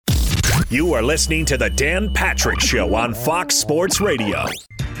You are listening to The Dan Patrick Show on Fox Sports Radio.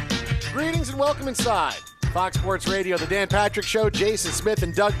 Greetings and welcome inside Fox Sports Radio, The Dan Patrick Show. Jason Smith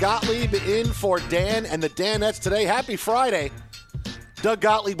and Doug Gottlieb in for Dan and the Danettes today. Happy Friday. Doug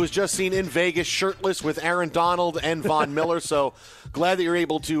Gottlieb was just seen in Vegas shirtless with Aaron Donald and Von Miller, so glad that you're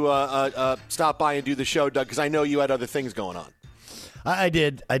able to stop by and do the show, Doug, because I know you had other things going on. I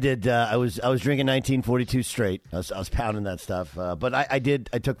did. I was drinking 1942 straight. I was pounding that stuff. But I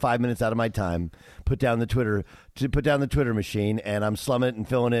took 5 minutes out of my time, put down the Twitter machine, and I'm slumming it and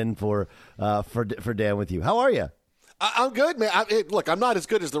filling in for Dan with you. How are you? I'm good, man. Look, I'm not as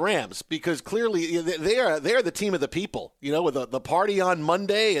good as the Rams because clearly they are the team of the people. You know, with the party on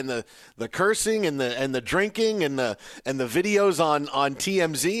Monday and the cursing and the drinking and the videos on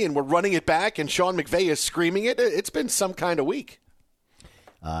TMZ, and we're running it back, and Sean McVay is screaming it. It's been some kind of week.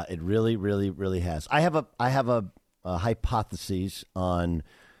 It really, really, really has. I have a hypothesis on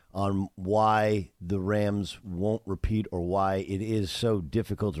why the Rams won't repeat or why it is so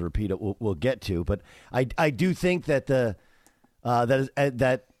difficult to repeat. We'll get to, but I do think that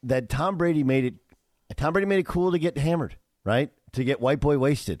that Tom Brady made it cool to get hammered, right? To get white boy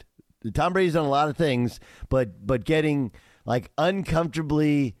wasted. Tom Brady's done a lot of things, but getting like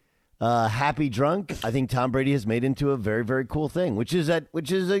uncomfortably happy drunk, I think Tom Brady has made into a very, very cool thing, which is as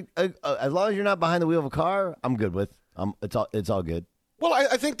long as you're not behind the wheel of a car, I'm good with. It's all good. Well,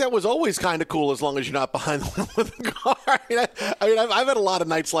 I think that was always kind of cool as long as you're not behind the wheel of the car. I mean, I've had a lot of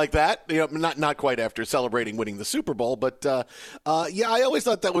nights like that. You know, not quite after celebrating winning the Super Bowl, but yeah, I always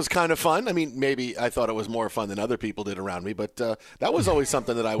thought that was kind of fun. I mean, maybe I thought it was more fun than other people did around me, but that was always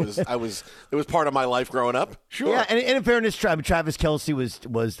something that it was part of my life growing up. Sure. Yeah, and in fairness, Travis Kelce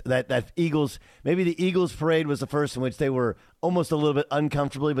was that Eagles. Maybe the Eagles parade was the first in which they were almost a little bit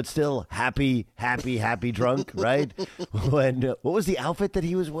uncomfortably, but still happy drunk, right? What was the outfit that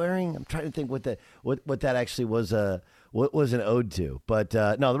he was wearing? I'm trying to think what that actually was. What was an ode to? But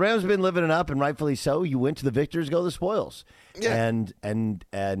no, the Rams have been living it up, and rightfully so. You win to the victors, go the spoils, yeah. and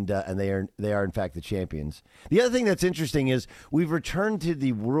they are in fact the champions. The other thing that's interesting is we've returned to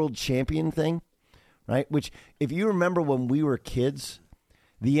the world champion thing, right? Which, if you remember when we were kids,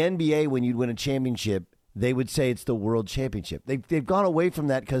 the NBA, when you'd win a championship, they would say it's the world championship. They've gone away from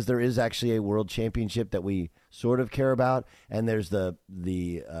that because there is actually a world championship that we sort of care about, and there's the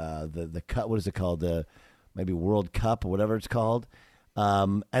cut. What is it called? Maybe World Cup or whatever it's called.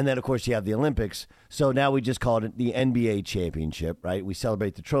 And then of course you have the Olympics. So now we just call it the NBA championship, right? We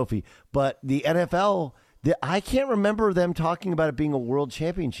celebrate the trophy, but the NFL, I can't remember them talking about it being a world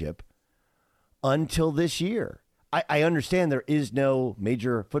championship until this year. I understand there is no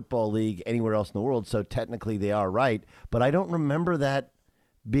major football league anywhere else in the world, so technically they are right. But I don't remember that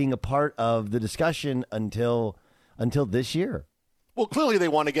being a part of the discussion until this year. Well, clearly they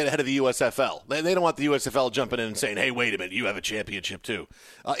want to get ahead of the USFL. They don't want the USFL jumping in and saying, hey, wait a minute, you have a championship too.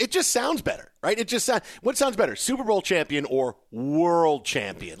 It just sounds better, right? What sounds better, Super Bowl champion or world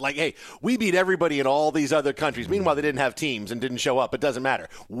champion? Like, hey, we beat everybody in all these other countries. Meanwhile, they didn't have teams and didn't show up. It doesn't matter.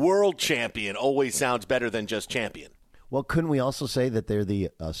 World champion always sounds better than just champion. Well, couldn't we also say that they're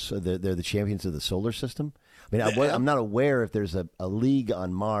the champions of the solar system? I mean, I'm not aware if there's a league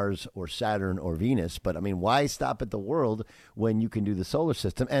on Mars or Saturn or Venus, but I mean, why stop at the world when you can do the solar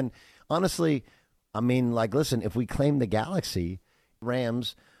system? And honestly, I mean, like, listen, if we claim the galaxy,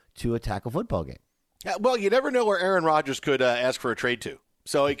 Rams to attack a football game. Well, you never know where Aaron Rodgers could ask for a trade to.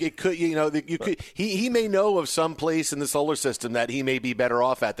 So it could, he may know of some place in the solar system that he may be better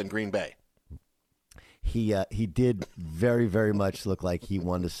off at than Green Bay. He did very, very much look like he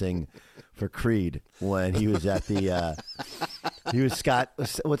wanted to sing for Creed when he was at the he was Scott.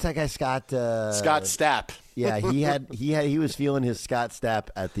 What's that guy? Scott Stapp. Yeah, he was feeling his Scott Stapp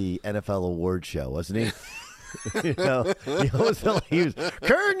at the NFL award show, wasn't he? He always felt like he was.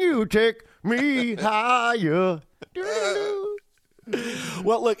 Can you take me higher?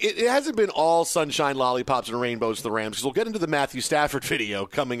 Well, look, it hasn't been all sunshine, lollipops, and rainbows for the Rams, because we'll get into the Matthew Stafford video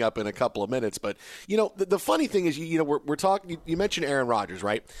coming up in a couple of minutes. But, the funny thing is, we're talking, you mentioned Aaron Rodgers,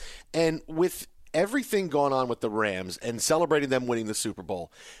 right? And with everything going on with the Rams and celebrating them winning the Super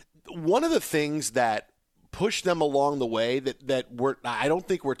Bowl, one of the things that pushed them along the way that I don't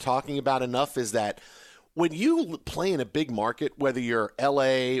think we're talking about enough is that when you play in a big market, whether you're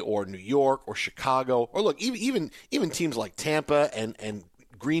L.A. or New York or Chicago, or look, even teams like Tampa and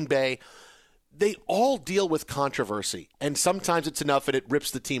Green Bay, they all deal with controversy, and sometimes it's enough and it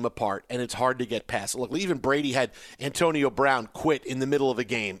rips the team apart, and it's hard to get past. Look, even Brady had Antonio Brown quit in the middle of a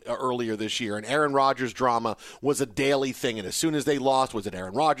game earlier this year, and Aaron Rodgers' drama was a daily thing, and as soon as they lost, was it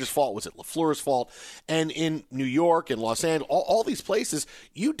Aaron Rodgers' fault? Was it LaFleur's fault? And in New York and Los Angeles, all these places,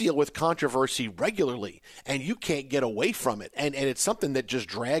 you deal with controversy regularly, and you can't get away from it, and it's something that just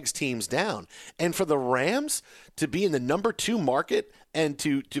drags teams down. And for the Rams to be in the number 2 market and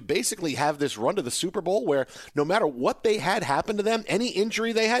to basically have this run to the Super Bowl where no matter what they had happen to them, any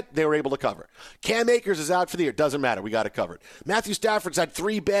injury they had, they were able to cover. Cam Akers is out for the year. Doesn't matter. We got it covered. Matthew Stafford's had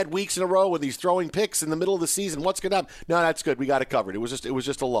 3 bad weeks in a row with these throwing picks in the middle of the season. What's going to happen? No, that's good. We got it covered. It was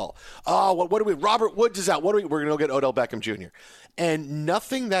just a lull. Oh, what do we? Robert Woods is out. We're going to go get Odell Beckham Jr. And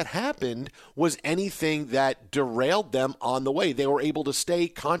nothing that happened was anything that derailed them on the way. They were able to stay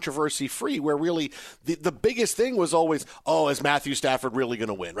controversy-free, where really the biggest thing was always, oh, is Matthew Stafford really going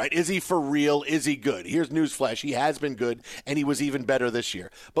to win, right? Is he for real? Is he good? Here's newsflash. He has been good, and he was even better this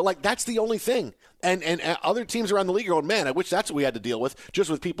year. But, that's the only thing. And other teams around the league are going, man, I wish that's what we had to deal with, just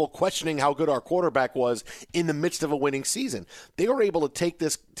with people questioning how good our quarterback was in the midst of a winning season. They were able to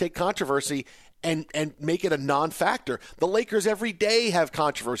take controversy and make it a non-factor. The Lakers every day have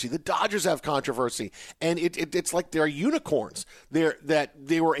controversy. The Dodgers have controversy. And it's like they're unicorns that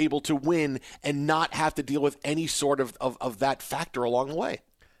they were able to win and not have to deal with any sort of that factor along the way.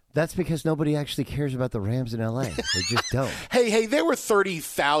 That's because nobody actually cares about the Rams in L.A. They just don't. Hey, there were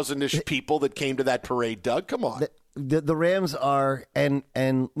 30,000-ish people that came to that parade, Doug. Come on. The Rams are, and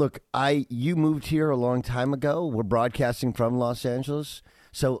look, you moved here a long time ago. We're broadcasting from Los Angeles.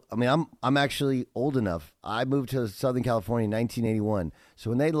 So, I mean, I'm actually old enough. I moved to Southern California in 1981. So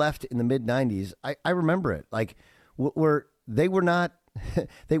when they left in the mid-'90s, I remember it. Like, they weren't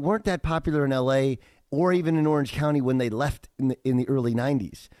that popular in L.A. or even in Orange County when they left in the early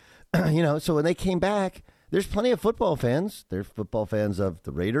 90s. So when they came back, there's plenty of football fans. There's football fans of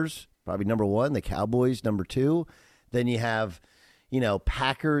the Raiders, probably number 1, the Cowboys, number 2. Then you have,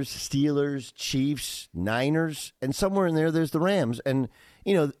 Packers, Steelers, Chiefs, Niners, and somewhere in there's the Rams. And,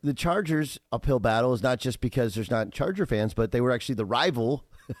 the Chargers uphill battle is not just because there's not Charger fans, but they were actually the rival,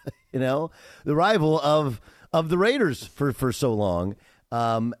 the rival of the Raiders for so long.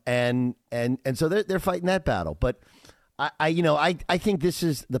 And so they're fighting that battle. But I think this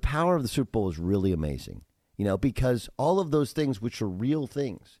is the power of the Super Bowl is really amazing, because all of those things, which are real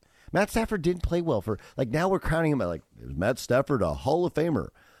things. Matt Stafford didn't play well now we're crowning him is Matt Stafford a Hall of Famer?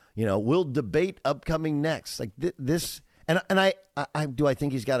 We'll debate upcoming next. This, and I do I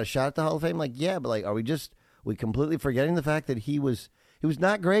think he's got a shot at the Hall of Fame? Yeah, but are we completely forgetting the fact that he was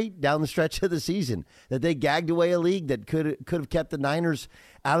not great down the stretch of the season, that they gagged away a league that could have kept the Niners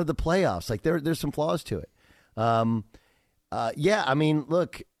out of the playoffs. There's some flaws to it. I mean,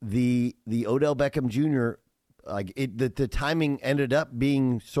 look, the Odell Beckham Jr., the timing ended up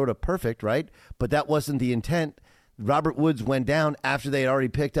being sort of perfect, right? But that wasn't the intent. Robert Woods went down after they had already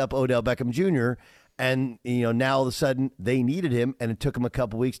picked up Odell Beckham Jr., and now all of a sudden they needed him, and it took him a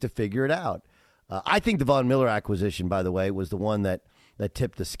couple weeks to figure it out. I think the Von Miller acquisition, by the way, was the one that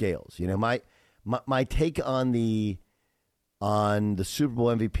tipped the scales. My take on the Super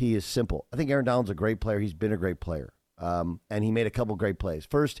Bowl MVP is simple. I think Aaron Donald's a great player. He's been a great player, and he made a couple great plays.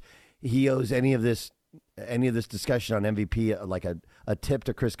 First, he owes any of this discussion on MVP like a tip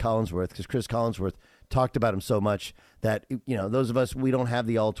to Chris Collinsworth, because Chris Collinsworth talked about him so much that those of us, we don't have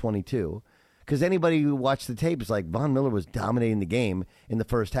the all 22. Because anybody who watched the tape is like, Von Miller was dominating the game in the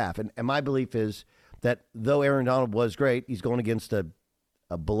first half. And my belief is that though Aaron Donald was great, he's going against a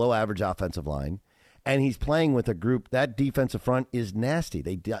below-average offensive line, and he's playing with a group. That defensive front is nasty.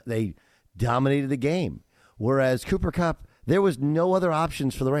 They dominated the game. Whereas Cooper Kupp, there was no other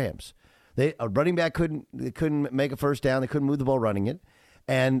options for the Rams. A running back couldn't make a first down. They couldn't move the ball running it.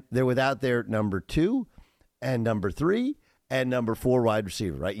 And they're without their number 2 and number 3 and number 4 wide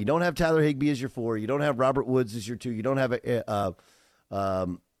receiver, right? You don't have Tyler Higbee as your 4. You don't have Robert Woods as your 2. You don't have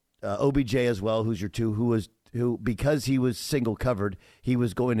OBJ as well, who's your 2, who because he was single covered, he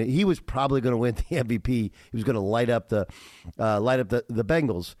was probably going to win the MVP. He was going to light up the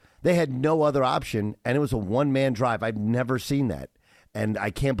Bengals. They had no other option, and it was a one-man drive. I've never seen that. And I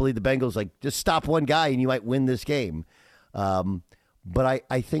can't believe the Bengals, just stop one guy and you might win this game. But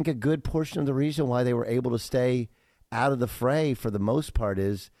I think a good portion of the reason why they were able to stay out of the fray for the most part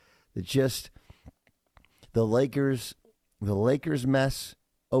is that just the Lakers mess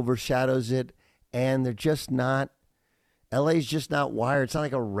overshadows it, and they're just not. LA's just not wired. It's not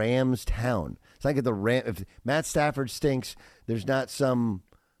like a Rams town. It's like if Matt Stafford stinks, there's not some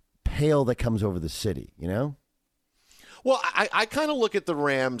pail that comes over the city, Well, I kind of look at the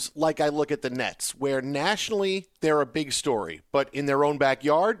Rams like I look at the Nets, where nationally they're a big story, but in their own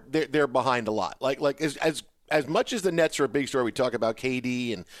backyard they're behind a lot. Like as much as the Nets are a big story, we talk about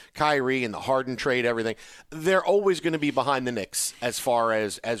KD and Kyrie and the Harden trade, everything. They're always going to be behind the Knicks as far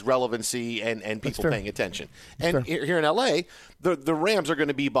as relevancy and people paying attention. And here in LA, the Rams are going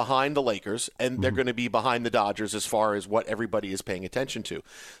to be behind the Lakers, and they're going to be behind the Dodgers as far as what everybody is paying attention to.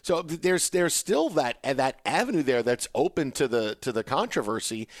 So there's still that avenue there that's open to the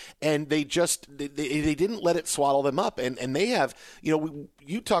controversy, and they didn't let it swallow them up. And they have,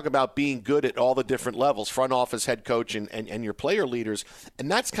 you talk about being good at all the different levels, front office, head coach, and your player leaders, and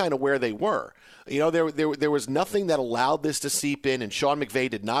that's kind of where they were. There was nothing that allowed this to seep in, and Sean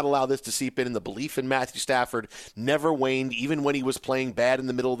McVay did not allow this to seep in, and the belief in Matthew Stafford never waned, even when he was playing bad in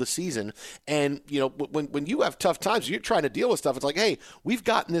the middle of the season. And, when you have tough times, you're trying to deal with stuff, it's like, hey, we've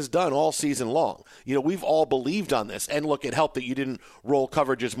gotten this done all season long. We've all believed on this. And look, it helped that you didn't roll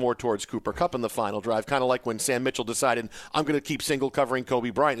coverages more towards Cooper Kupp in the final drive, kind of like when Sam Mitchell decided, I'm going to keep single covering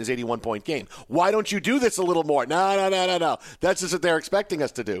Kobe Bryant in his 81-point game. Why don't you do this a little more? No. That's just what they're expecting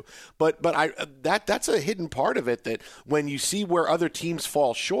us to do. But that's a hidden part of it, that when you see where other teams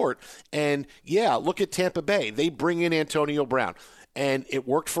fall short, and look at Tampa Bay. They bring in Antonio Brown, and it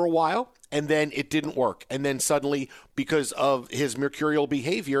worked for a while, and then it didn't work. And then suddenly, because of his mercurial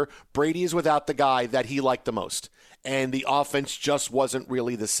behavior, Brady is without the guy that he liked the most. And the offense just wasn't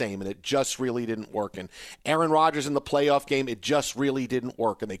really the same, and it just really didn't work. And Aaron Rodgers in the playoff game, it just really didn't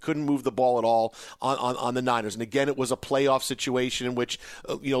work, and they couldn't move the ball at all on the Niners. And again, it was a playoff situation in which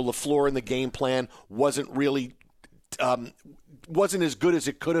LaFleur in the game plan wasn't really wasn't as good as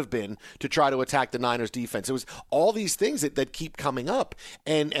it could have been to try to attack the Niners defense. It was all these things that keep coming up.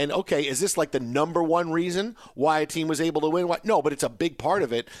 And okay, is this like the number one reason why a team was able to win? No, but it's a big part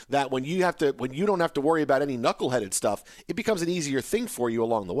of it, that when you don't have to worry about any knuckleheaded stuff, it becomes an easier thing for you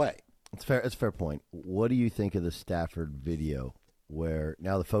along the way. It's fair. It's a fair point. What do you think of the Stafford video where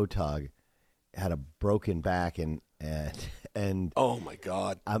now the photog had a broken back and oh my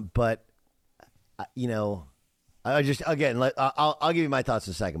God. But I just, again, I'll give you my thoughts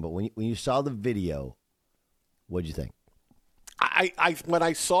in a second, but when you saw the video, what'd you think? When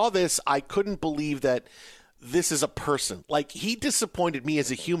I saw this, I couldn't believe that this is a person. Like, he disappointed me as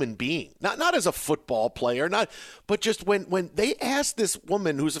a human being, not as a football player, but just when they asked this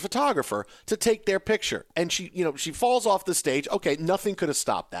woman who's a photographer to take their picture, and she falls off the stage. Okay, nothing could have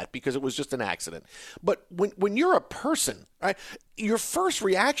stopped that because it was just an accident. But when you're a person, right, your first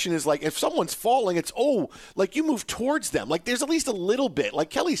reaction is like, if someone's falling, it's, like you move towards them. Like, there's at least a little bit. Like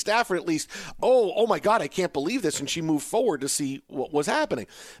Kelly Stafford, at least, oh my God, I can't believe this. And she moved forward to see what was happening.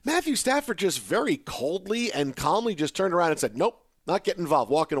 Matthew Stafford just very coldly and calmly just turned around and said, nope, not getting involved,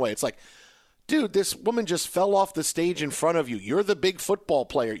 walking away. It's like, dude, this woman just fell off the stage in front of you. You're the big football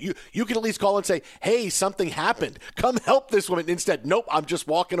player. You can at least call and say, hey, something happened. Come help this woman. Instead, nope, I'm just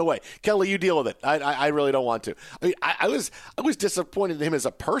walking away. Kelly, you deal with it. I really don't want to. I mean, I was disappointed in him as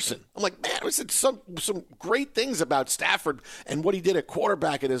a person. I'm like, man, I said some great things about Stafford and what he did at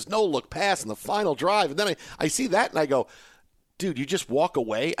quarterback and his no-look pass in the final drive. And then I see that and I go, dude, you just walk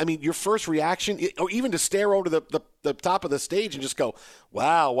away? I mean, your first reaction, or even to stare over to the top of the stage and just go,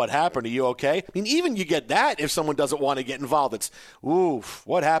 wow, what happened? Are you okay? I mean, even you get that if someone doesn't want to get involved. It's, oof,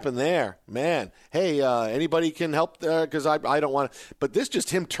 what happened there? Man, hey, anybody can help because I don't want to. But this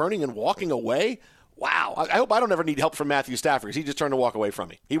just him turning and walking away? Wow. I hope I don't ever need help from Matthew Stafford because he just turned to walk away from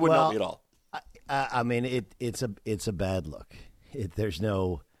me. He wouldn't help me at all. I mean, it's a bad look. There's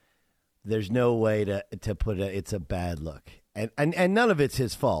no way to put it. It's a bad look. And none of it's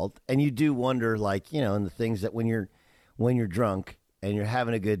his fault. And you do wonder, like, in the things that when you're drunk and you're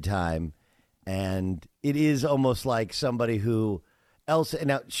having a good time, and it is almost like somebody who else. And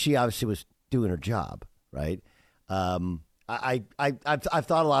now she obviously was doing her job, right? I've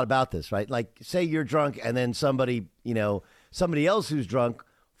thought a lot about this, right? Like, say you're drunk and then somebody else who's drunk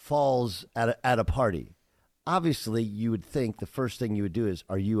falls at a party. Obviously, you would think the first thing you would do is,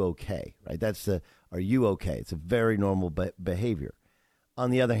 are you okay? Right? That's are you okay? It's a very normal behavior.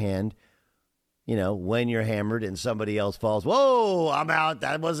 On the other hand, when you're hammered and somebody else falls, whoa, I'm out.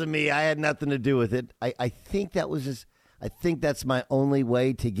 That wasn't me. I had nothing to do with it. I think that's my only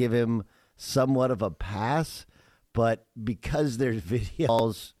way to give him somewhat of a pass. But because there's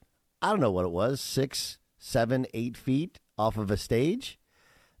videos, I don't know what it was, 6, 7, 8 feet off of a stage,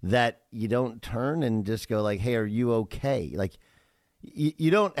 that you don't turn and just go like, hey, are you okay? Like, you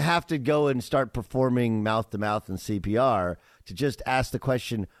don't have to go and start performing mouth-to-mouth and CPR to just ask the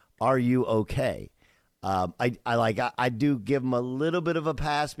question, are you okay? I do give him a little bit of a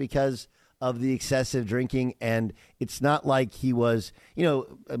pass because of the excessive drinking, and it's not like he was,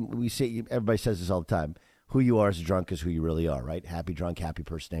 we say, everybody says this all the time, who you are as a drunk is who you really are, right? Happy drunk, happy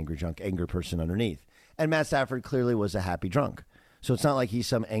person, angry drunk, angry person underneath. And Matt Stafford clearly was a happy drunk. So it's not like he's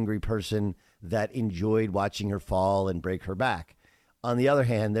some angry person that enjoyed watching her fall and break her back. On the other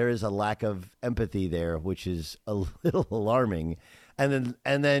hand, there is a lack of empathy there, which is a little alarming. And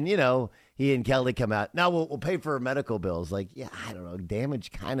then he and Kelly come out. Now we'll pay for her medical bills. Like, yeah, I don't know,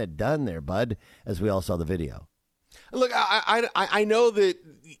 damage kind of done there, bud, as we all saw the video. Look, I know that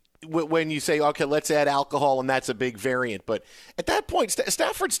when you say, okay, let's add alcohol, and that's a big variant. But at that point,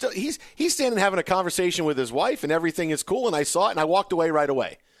 Stafford still he's standing having a conversation with his wife, and everything is cool. And I saw it, and I walked away right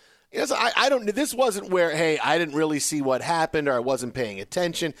away. Yes, I don't. This wasn't where, hey, I didn't really see what happened, or I wasn't paying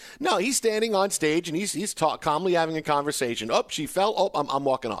attention. No, he's standing on stage and he's calmly having a conversation. Oh, she fell. Oh, I'm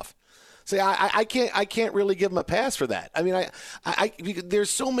walking off. See, I can't really give him a pass for that. I mean, there's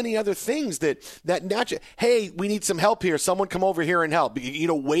so many other things that not. Hey, we need some help here. Someone come over here and help.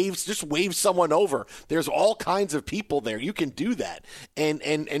 Wave someone over. There's all kinds of people there. You can do that,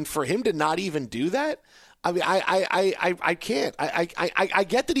 and for him to not even do that. I mean, I can't. I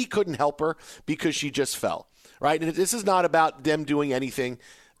get that he couldn't help her because she just fell, right? And this is not about them doing anything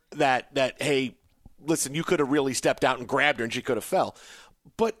that hey, listen, you could have really stepped out and grabbed her and she could have fell.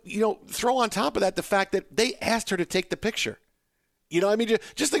 But, throw on top of that the fact that they asked her to take the picture. I mean,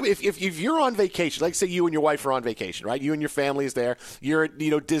 just think if you're on vacation, like say you and your wife are on vacation, right? You and your family is there. You're at,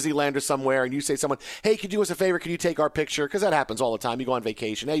 Disneyland or somewhere, and you say to someone, hey, could you do us a favor? Can you take our picture? Because that happens all the time. You go on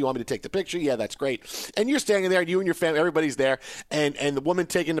vacation. Hey, you want me to take the picture? Yeah, that's great. And you're standing there, and you and your family, everybody's there, and the woman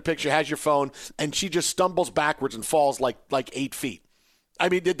taking the picture has your phone, and she just stumbles backwards and falls like 8 feet. I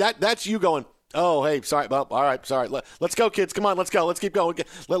mean, that's you going, oh, hey, sorry. Well, all right, sorry. Let's go, kids. Come on, let's go. Let's keep going.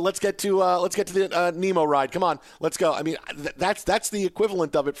 Let's get to the Nemo ride. Come on, let's go. I mean, that's the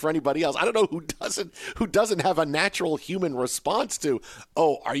equivalent of it for anybody else. I don't know who doesn't have a natural human response to,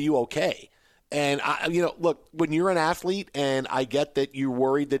 oh, are you okay? And, look, when you're an athlete, and I get that you're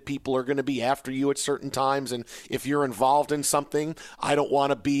worried that people are going to be after you at certain times, and if you're involved in something, I don't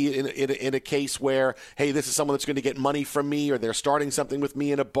want to be in a case where, hey, this is someone that's going to get money from me, or they're starting something with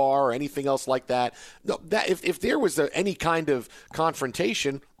me in a bar or anything else like that. No, that if there was any kind of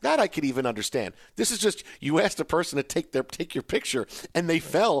confrontation, that I could even understand. This is just you asked a person to take your picture, and they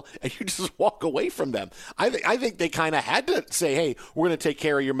fell, and you just walk away from them. I think they kind of had to say, hey, we're going to take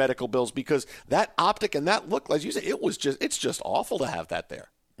care of your medical bills, because that optic and that look, as you said, it's just awful to have that there.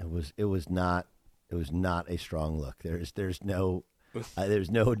 It was not a strong look. There's no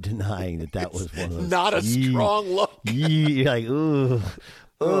denying that was one of those. Not a strong look. Like, ooh.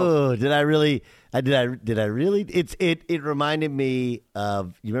 Oh, did I really? Did I really? It reminded me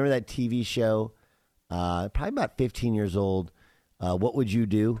of, you remember that TV show, probably about 15 years old. What Would You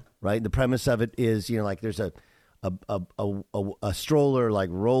Do? Right. The premise of it is, like there's a stroller like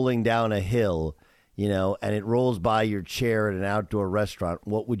rolling down a hill, and it rolls by your chair at an outdoor restaurant.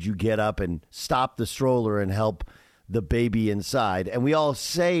 What would you get up and stop the stroller and help the baby inside? And we all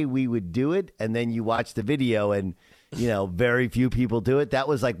say we would do it, and then you watch the video and, very few people do it. That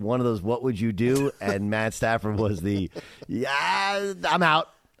was like one of those, what would you do? And Matt Stafford was I'm out.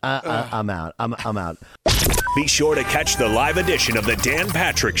 I'm out. I'm out. Be sure to catch the live edition of the Dan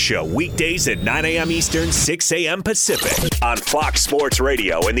Patrick Show weekdays at 9 a.m. Eastern, 6 a.m. Pacific on Fox Sports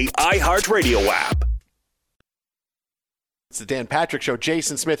Radio and the iHeartRadio app. It's the Dan Patrick Show.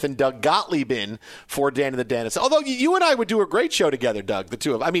 Jason Smith and Doug Gottlieb in for Dan and the Dentist. Although you and I would do a great show together, Doug, the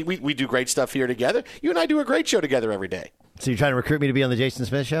two of us. I mean, we do great stuff here together. You and I do a great show together every day. So you're trying to recruit me to be on the Jason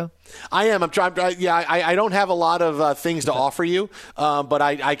Smith Show? I am. I'm trying. I don't have a lot of things to offer you, but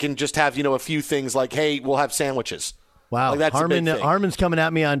I can just have a few things like, hey, we'll have sandwiches. Wow, like Harmon's coming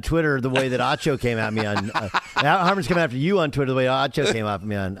at me on Twitter the way that Acho came at me on. Harmon's coming after you on Twitter the way Acho came after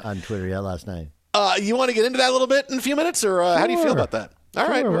me on Twitter last night. You want to get into that a little bit in a few minutes, or how do you feel about that? All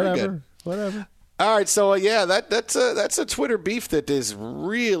right, very good. Whatever. All right, so that's a Twitter beef that is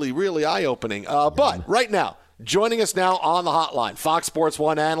really, really eye-opening. But right now, joining us now on the hotline, Fox Sports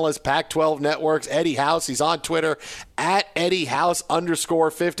 1 analyst, Pac-12 Networks, Eddie House. He's on Twitter at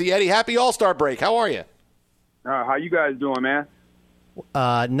 @EddieHouse_50. Eddie, happy All-Star break. How are you? How you guys doing, man?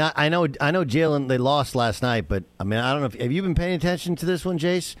 I know Jalen, they lost last night, but I mean, I don't know have you been paying attention to this one,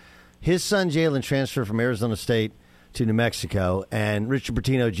 Jace? His son Jalen transferred from Arizona State to New Mexico, and Richard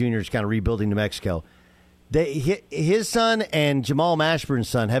Pitino Jr. is kind of rebuilding New Mexico. His son and Jamal Mashburn's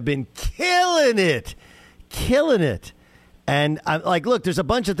son have been killing it. And I'm like, look, there's a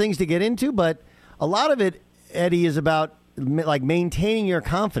bunch of things to get into, but a lot of it, Eddie, is about like maintaining your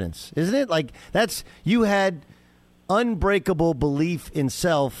confidence, isn't it? Like you had unbreakable belief in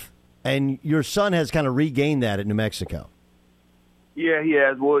self And your son has kind of regained that at New Mexico. Yeah, he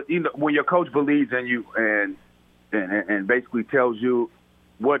has. Well, when your coach believes in you and basically tells you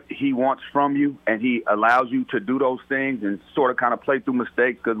what he wants from you, and he allows you to do those things and sort of kind of play through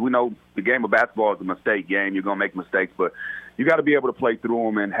mistakes, because we know the game of basketball is a mistake game. You're going to make mistakes, but you got to be able to play through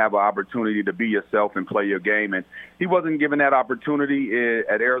them and have an opportunity to be yourself and play your game. And he wasn't given that opportunity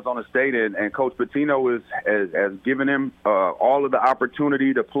at Arizona State, and Coach Pitino has given him all of the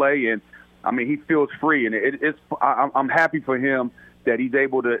opportunity to play. And, I mean, he feels free, and I'm happy for him that he's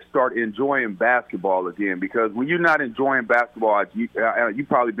able to start enjoying basketball again, because when you're not enjoying basketball, you've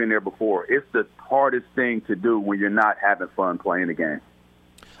probably been there before. It's the hardest thing to do when you're not having fun playing the game.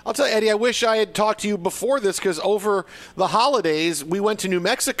 I'll tell you, Eddie, I wish I had talked to you before this, because over the holidays we went to New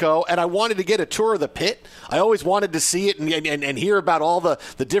Mexico and I wanted to get a tour of the pit. I always wanted to see it and hear about all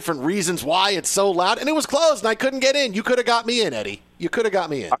the different reasons why it's so loud. And it was closed and I couldn't get in. You could have got me in, Eddie. You could have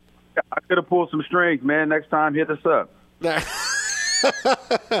got me in. I could have pulled some strings, man. Next time, hit us up.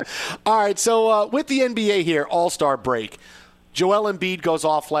 All right, so with the NBA here, All-Star break, Joel Embiid goes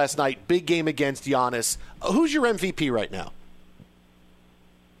off last night. Big game against Giannis. Who's your MVP right now?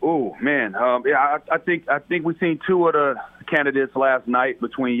 Oh man, I think we've seen two of the candidates last night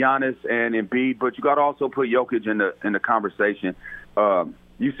between Giannis and Embiid, but you got to also put Jokic in the conversation.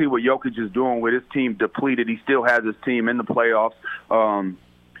 You see what Jokic is doing with his team depleted. He still has his team in the playoffs.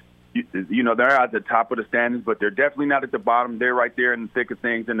 You know, they're at the top of the standings, but they're definitely not at the bottom. They're right there in the thick of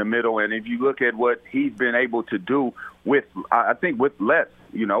things in the middle. And if you look at what he's been able to do with, I think with less,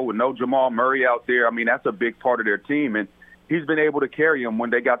 you know, with no Jamal Murray out there, I mean, that's a big part of their team. And he's been able to carry them when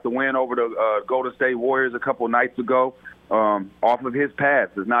they got the win over the Golden State Warriors a couple of nights ago off of his pass.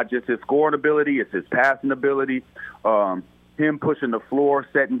 It's not just his scoring ability, it's his passing ability, him pushing the floor,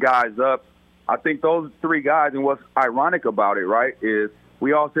 setting guys up. I think those three guys, and what's ironic about it, right, is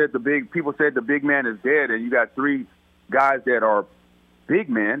we all said people said the big man is dead, and you got three guys that are big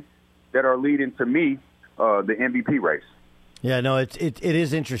men that are leading, to me, the MVP race. Yeah, no, it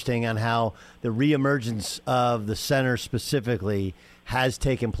is interesting on how the reemergence of the center specifically has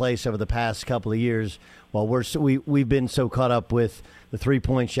taken place over the past couple of years. While we've been so caught up with the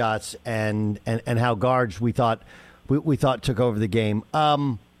 3-point shots and how guards we thought took over the game.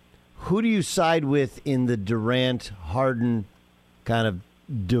 Who do you side with in the Durant-Harden kind of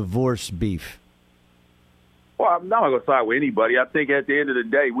divorce beef? Well, I'm not going to side with anybody. I think at the end of the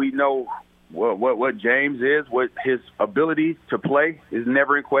day, we know what James is, what his ability to play is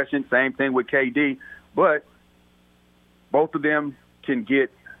never in question. Same thing with KD. But both of them can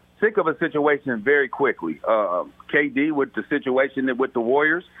get sick of a situation very quickly. KD with the situation with the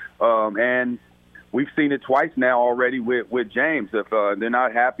Warriors, and we've seen it twice now already with James. If they're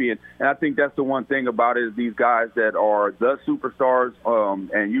not happy, and I think that's the one thing about it, is these guys that are the superstars,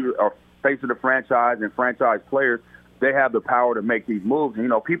 and you are facing the franchise and franchise players, they have the power to make these moves. And, you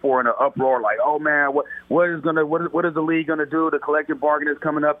know, people are in an uproar like, oh man, what is the league gonna do? The collective bargaining is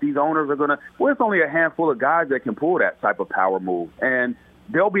coming up. These owners are gonna. Well, it's only a handful of guys that can pull that type of power move, and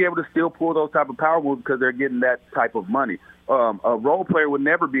they'll be able to still pull those type of power moves because they're getting that type of money. A role player would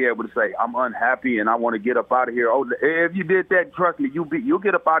never be able to say, I'm unhappy and I want to get up out of here. Oh, if you did that, trust me, you'll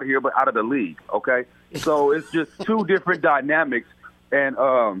get up out of here, but out of the league, okay? So it's just two different dynamics. And,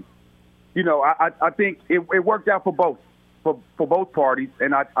 you know, I think it worked out for both parties,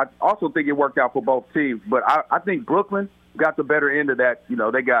 and I also think it worked out for both teams. But I think Brooklyn got the better end of that. You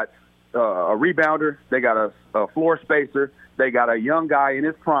know, they got a rebounder, they got a floor spacer, they got a young guy in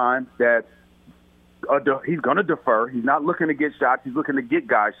his prime that he's going to defer. He's not looking to get shots. He's looking to get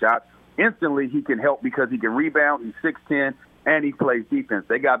guys shots. Instantly, he can help because he can rebound. He's 6'10", and he plays defense.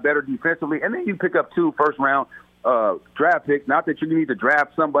 They got better defensively. And then you pick up 2 first-round draft picks. Not that you need to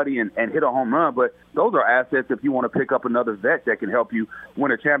draft somebody and hit a home run, but those are assets if you want to pick up another vet that can help you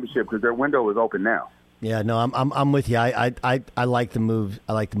win a championship, because their window is open now. Yeah, no, I'm with you. I like the move.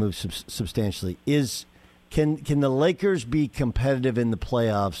 I like the move substantially. Can the Lakers be competitive in the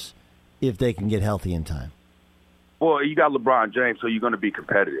playoffs if they can get healthy in time? Well, you got LeBron James, so you're going to be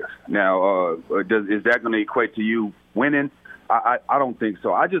competitive. Now, is that going to equate to you winning? I don't think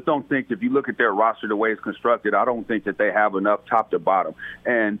so. I just don't think, if you look at their roster the way it's constructed, I don't think that they have enough top to bottom.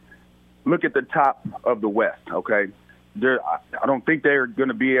 And look at the top of the West, okay? I don't think they're going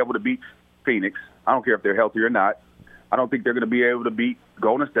to be able to beat Phoenix. I don't care if they're healthy or not. I don't think they're going to be able to beat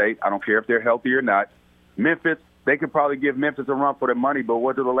Golden State. I don't care if they're healthy or not. Memphis, they could probably give Memphis a run for their money, but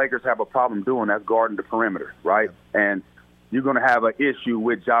what do the Lakers have a problem doing? That's guarding the perimeter, right? And you're going to have an issue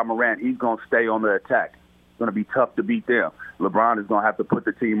with Ja Morant. He's going to stay on the attack. It's going to be tough to beat them. LeBron is going to have to put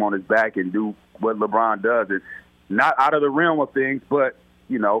the team on his back and do what LeBron does. It's not out of the realm of things, but,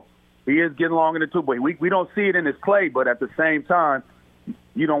 you know, He is getting long in the tooth, but we don't see it in his play. But at the same time,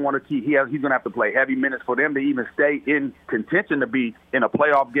 you don't want to keep. He's going to have to play heavy minutes for them to even stay in contention to be in a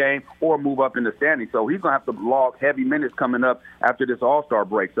playoff game or move up in the standings. So he's going to have to log heavy minutes coming up after this All-Star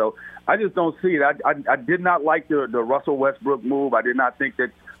break. So I just don't see it. I did not like the Russell Westbrook move. I did not think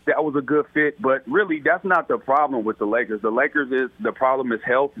that was a good fit. But really, that's not the problem with the Lakers. The Lakers the problem is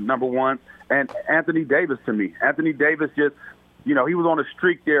health, number one, and Anthony Davis to me. Anthony Davis just, he was on a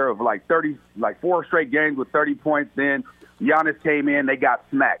streak there of like 4 straight games with 30 points. Then Giannis came in, they got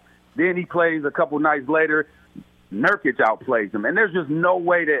smacked. Then he plays a couple nights later, Nurkic outplays him. And there's just no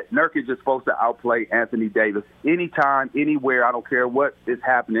way that Nurkic is supposed to outplay Anthony Davis. Anytime, anywhere, I don't care what is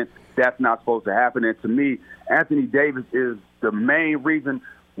happening, that's not supposed to happen. And to me, Anthony Davis is the main reason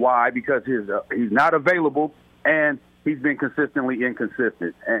why, because he's not available and he's been consistently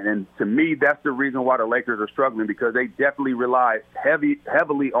inconsistent. And to me, that's the reason why the Lakers are struggling, because they definitely rely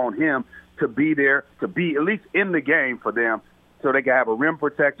heavily on him to be there, to be at least in the game for them, so they can have a rim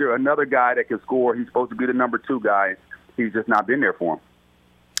protector, another guy that can score. He's supposed to be the number 2 guy. He's just not been there for him.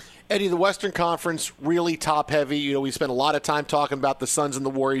 Eddie, the Western Conference, really top-heavy. We spent a lot of time talking about the Suns and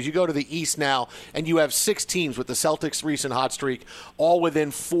the Warriors. You go to the East now, and you have 6 teams with the Celtics' recent hot streak, all within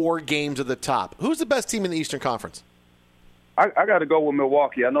 4 games of the top. Who's the best team in the Eastern Conference? I got to go with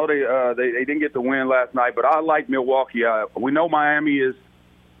Milwaukee. I know they didn't get the win last night, but I like Milwaukee. We know Miami is,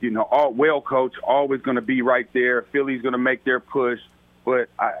 all well coached, always going to be right there. Philly's going to make their push. But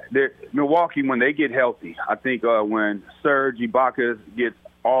Milwaukee, when they get healthy, I think when Serge Ibaka gets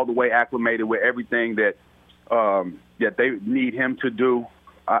all the way acclimated with everything that they need him to do,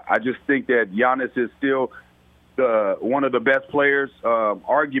 I just think that Giannis is still one of the best players.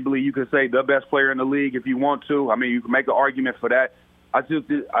 Arguably, you could say the best player in the league if you want to. I mean, you can make an argument for that.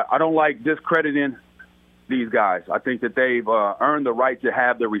 I don't like discrediting these guys. I think that they've earned the right to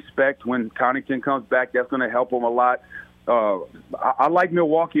have the respect when Connaughton comes back. That's going to help them a lot. I like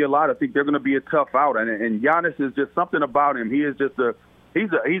Milwaukee a lot. I think they're going to be a tough out, and Giannis is just something about him. He is just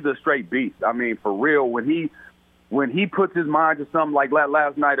he's a straight beast. I mean, for real. When he puts his mind to something, like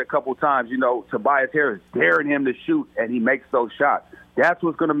last night a couple times, Tobias Harris daring him to shoot, and he makes those shots. That's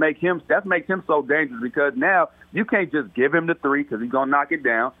what's going to make him so dangerous, because now you can't just give him the 3 because he's going to knock it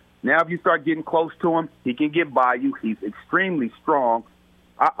down. Now, if you start getting close to him, he can get by you. He's extremely strong.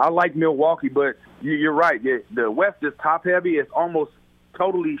 I like Milwaukee, but you're right. The West is top-heavy. It's almost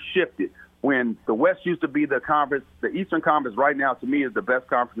totally shifted. When the West used to be the conference, the Eastern Conference right now, to me, is the best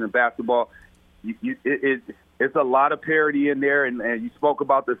conference in basketball. It's a lot of parity in there, and you spoke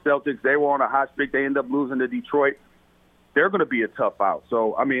about the Celtics. They were on a hot streak. They ended up losing to Detroit. They're going to be a tough out.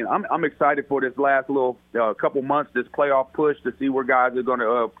 So, I mean, I'm excited for this last little couple months, this playoff push, to see where teams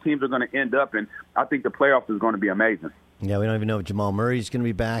are going to end up, and I think the playoffs is going to be amazing. Yeah, we don't even know if Jamal Murray's going to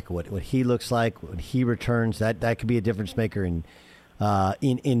be back, what he looks like when he returns. That could be a difference maker in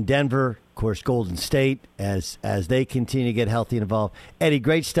Denver, of course, Golden State, as they continue to get healthy and involved. Eddie,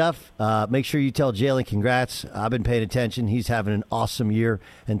 great stuff. Make sure you tell Jalen congrats. I've been paying attention. He's having an awesome year,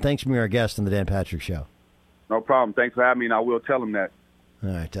 and thanks for being our guest on the Dan Patrick Show. No problem. Thanks for having me, and I will tell him that. All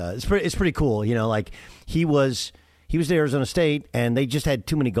right, it's pretty cool. Like he was at Arizona State, and they just had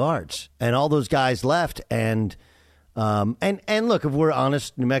too many guards, and all those guys left. And look, if we're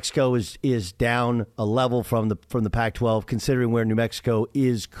honest, New Mexico is down a level from the Pac-12, considering where New Mexico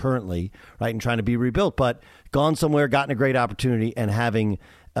is currently, right, and trying to be rebuilt. But gone somewhere, gotten a great opportunity, and having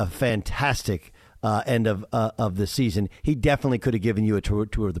a fantastic end of the season. He definitely could have given you a tour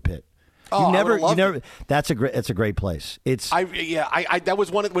of the pit. You never. That's a great place. That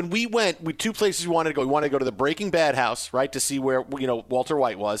was one of, when we went. 2 places we wanted to go. We wanted to go to the Breaking Bad house, right, to see where Walter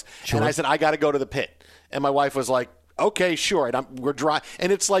White was, sure. And I said I got to go to the pit, and my wife was like, okay, sure. And we're driving,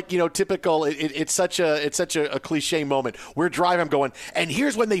 and it's like typical. It's such a cliche moment. We're driving. I'm going, and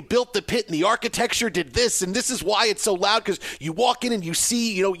here's when they built the pit, and the architecture did this, and this is why it's so loud, because you walk in and you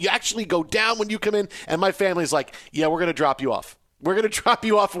see, you actually go down when you come in. And my family's like, yeah, we're gonna drop you off. We're going to drop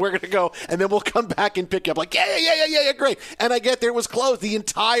you off, and we're going to go, and then we'll come back and pick you up. Like, yeah, great. And I get there, it was closed. The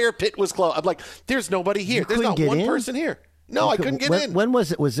entire pit was closed. I'm like, there's nobody here. There's not one person here. No, I couldn't get in. When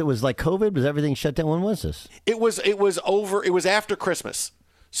was it? Was it like COVID? Was everything shut down? When was this? It was over. It was after Christmas.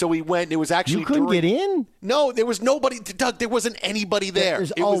 So we went. It was actually you couldn't get in. No, there was nobody. Doug, there wasn't anybody there.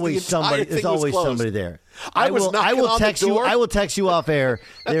 There's always somebody. There's always somebody there. I was knocking will on text the door. I will text you off air.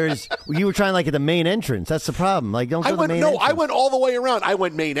 You were trying at the main entrance. That's the problem. Like, don't go to the main entrance. I went all the way around. I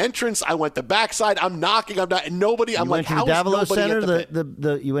went main entrance. I went the backside. I'm knocking. I'm not. And nobody. I'm like, how is nobody Center, at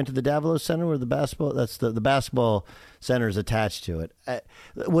the you went to the Davlos Center where the basketball. That's the basketball center is attached to it.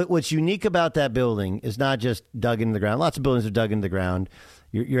 What's unique about that building is not just dug into the ground. Lots of buildings are dug into the ground.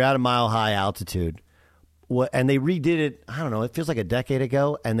 You're at a mile high altitude. And they redid it. I don't know. It feels like a decade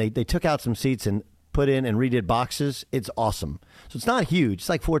ago. And they took out some seats and put in and redid boxes. It's awesome. So it's not huge. It's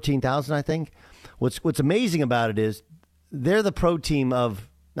like 14,000, I think. What's amazing about it is they're the pro team of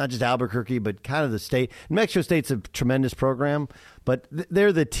not just Albuquerque, but kind of the state. New Mexico State's a tremendous program, but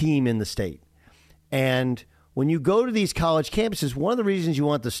they're the team in the state. And when you go to these college campuses, one of the reasons you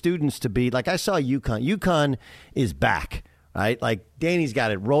want the students to be, like I saw UConn. UConn is back, right? Like Danny Hurley's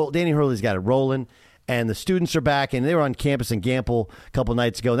got it rolling, and the students are back, and they were on campus in Gamble a couple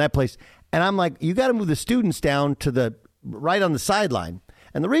nights ago, and that place. And I'm like, you got to move the students down to the right on the sideline.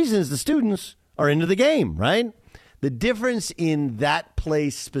 And the reason is the students are into the game, right? The difference in that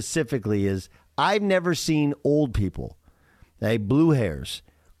place specifically is I've never seen old people, blue hairs,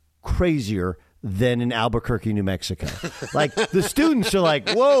 crazier than in Albuquerque, New Mexico. Like the students are like,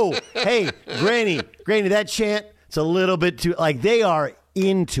 whoa, hey, Granny, that chant, it's a little bit too, like they are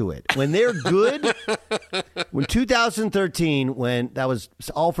into it. When they're good, when 2013, when that was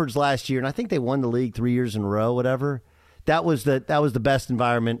Alford's last year, and I think they won the league 3 years in a row, whatever, that was the best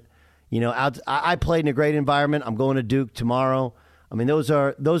environment. You know, I played in a great environment. I'm going to Duke tomorrow. I mean, those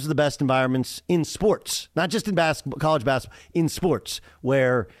are the best environments in sports, not just in basketball, college basketball, in sports,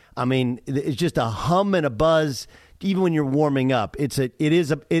 where, I mean, it's just a hum and a buzz. Even when you're warming up, it's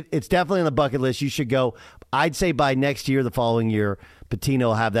definitely on the bucket list. You should go. I'd say by next year, the following year, Patino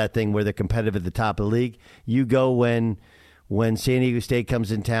will have that thing where they're competitive at the top of the league. You go when San Diego State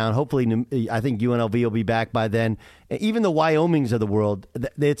comes in town. Hopefully, I think UNLV will be back by then. Even the Wyomings of the world,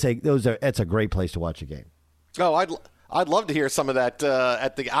 it's a great place to watch a game. Oh, I'd love to hear some of that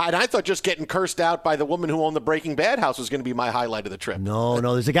and I thought just getting cursed out by the woman who owned the Breaking Bad house was going to be my highlight of the trip. No,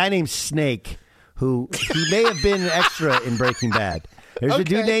 there's a guy named Snake who he may have been an extra in Breaking Bad. There's a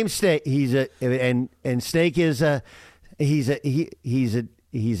dude named Snake. And Snake is he's an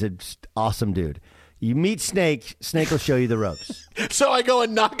awesome dude. You meet Snake will show you the ropes. So I go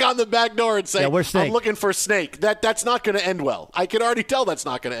and knock on the back door and say, where's Snake? I'm looking for Snake. That's not going to end well. I can already tell that's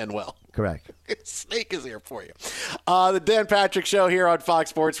not going to end well. Correct. Snake is here for you. The Dan Patrick Show here on Fox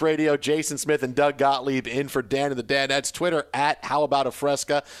Sports Radio. Jason Smith and Doug Gottlieb in for Dan and the Danettes. Twitter at How About a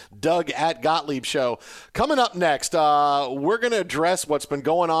Fresca. Doug at Gottlieb Show. Coming up next, we're going to address what's been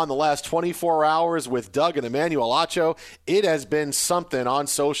going on the last 24 hours with Doug and Emmanuel Acho. It has been something on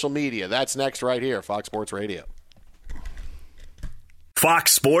social media. That's next right here, Fox Sports Radio.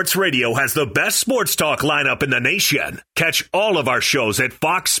 Fox Sports Radio has the best sports talk lineup in the nation. Catch all of our shows at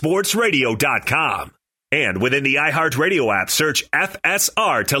foxsportsradio.com. And within the iHeartRadio app, search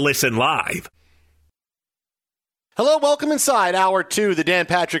FSR to listen live. Hello, welcome inside Hour 2, the Dan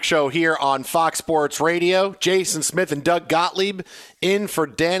Patrick Show here on Fox Sports Radio. Jason Smith and Doug Gottlieb in for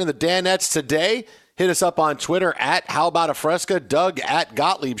Dan and the Danettes today. Hit us up on Twitter at How About a Fresca, Doug at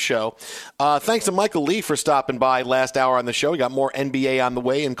Gottlieb Show. Thanks to Michael Lee for stopping by last hour on the show. We got more NBA on the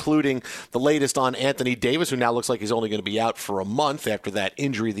way, including the latest on Anthony Davis, who now looks like he's only going to be out for a month after that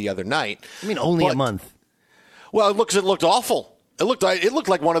injury the other night. I mean, only a month. Well, it looked awful. It looked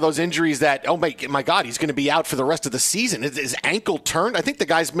like one of those injuries that, oh my God, he's going to be out for the rest of the season. His ankle turned. I think the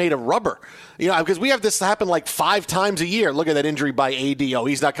guy's made of rubber. You know, because we have this happen like 5 times a year. Look at that injury by AD. Oh,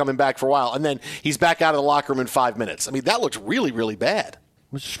 he's not coming back for a while. And then he's back out of the locker room in 5 minutes. I mean, that looks really, really bad.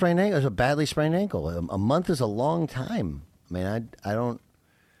 It was a sprained ankle. It was a badly sprained ankle. A month is a long time. I mean, I don't,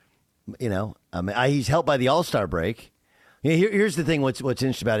 he's helped by the All-Star break. Here's the thing. What's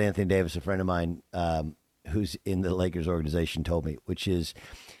interesting about Anthony Davis, a friend of mine, who's in the Lakers organization, told me, which is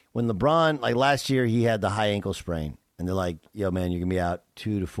when LeBron, like last year, he had the high ankle sprain, and they're like, yo, man, you're going to be out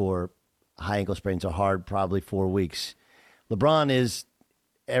 2 to 4 high ankle sprains are hard, probably 4 weeks. LeBron is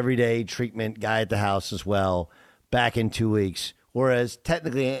everyday treatment guy at the house as well, back in 2 weeks. Whereas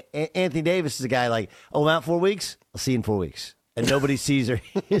technically, Anthony Davis is a guy like, oh, I'm out 4 weeks? I'll see you in 4 weeks. And nobody sees or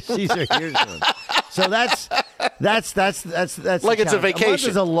hears him. So that's like it's a vacation. A month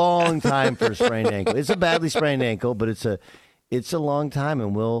is a long time for a sprained ankle. It's a badly sprained ankle, but it's a long time,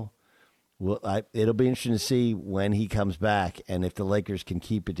 and it'll be interesting to see when he comes back and if the Lakers can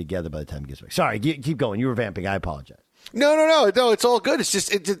keep it together by the time he gets back. Sorry, keep going. You were vamping. I apologize. No. It's all good. It's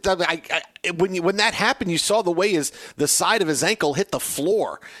just when that happened, you saw the way the side of his ankle hit the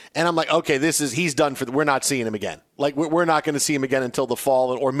floor, and I'm like, okay, he's done for. We're not seeing him again. Like we're not going to see him again until the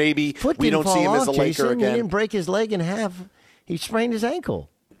fall, or maybe we don't see him as a Laker again. He didn't break his leg in half. He sprained his ankle.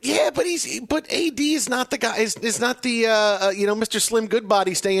 Yeah, but AD is not the guy. Is not the Mr. Slim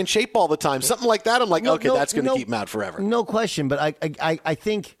Goodbody, stay in shape all the time. Something like that. I'm like, that's going to keep him out forever. No question, but I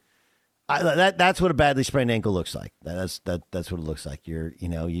think. That's what a badly sprained ankle looks like. That's what it looks like.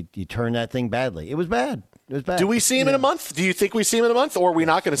 You turn that thing badly. It was bad. Do we see him in a month? Do you think we see him in a month, or are we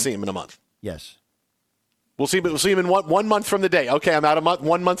not going to see him in a month? Yes. We'll see him in 1 month from the day. Okay, I'm out a month.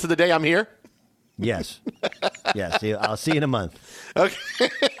 1 month of the day, I'm here. Yes. Yes. I'll see you in a month. Okay.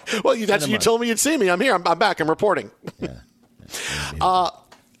 Well, you told me you'd see me. I'm here. I'm back. I'm reporting. Yeah.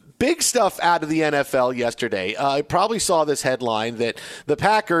 Big stuff out of the NFL yesterday. I probably saw this headline that the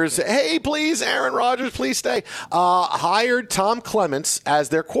Packers, hey, please, Aaron Rodgers, please stay, hired Tom Clements as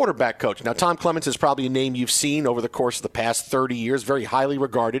their quarterback coach. Now, Tom Clements is probably a name you've seen over the course of the past 30 years, very highly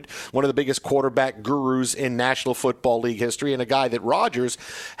regarded, one of the biggest quarterback gurus in National Football League history, and a guy that Rodgers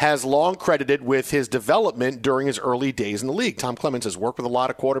has long credited with his development during his early days in the league. Tom Clements has worked with a lot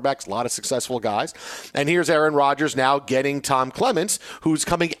of quarterbacks, a lot of successful guys, and here's Aaron Rodgers now getting Tom Clements, who's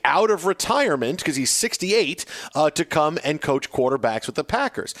coming out of retirement because he's 68 to come and coach quarterbacks with the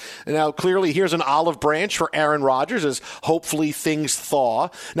Packers. And now, clearly, here's an olive branch for Aaron Rodgers as hopefully things thaw.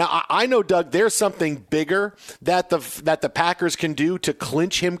 Now, I know, Doug, there's something bigger that the Packers can do to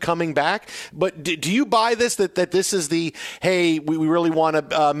clinch him coming back. But do you buy this, that this is the, hey, we really want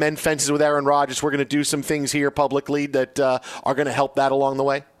to mend fences with Aaron Rodgers. We're going to do some things here publicly that are going to help that along the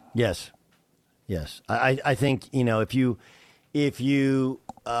way? Yes. I think, if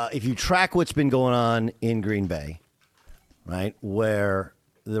you track what's been going on in Green Bay, right, where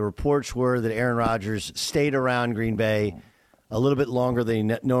the reports were that Aaron Rodgers stayed around Green Bay a little bit longer than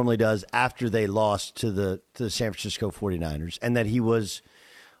he normally does after they lost to the San Francisco 49ers, and that he was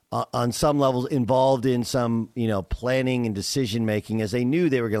on some levels involved in some planning and decision making as they knew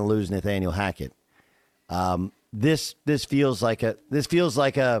they were going to lose Nathaniel Hackett. This feels like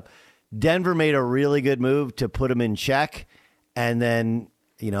a Denver made a really good move to put him in check, and then.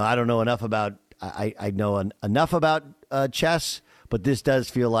 I don't know enough about. I know enough about chess, but this does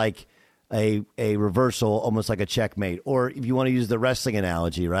feel like a reversal, almost like a checkmate. Or if you want to use the wrestling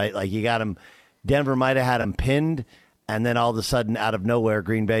analogy, right? Like you got him. Denver might have had him pinned, and then all of a sudden, out of nowhere,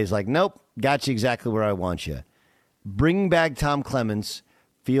 Green Bay's like, nope, got you exactly where I want you. Bringing back Tom Clements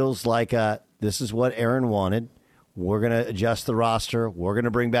feels like this is what Aaron wanted. We're going to adjust the roster. We're going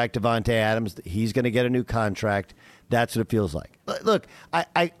to bring back Davante Adams. He's going to get a new contract. That's what it feels like. Look,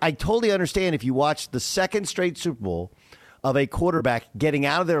 I totally understand if you watch the second straight Super Bowl of a quarterback getting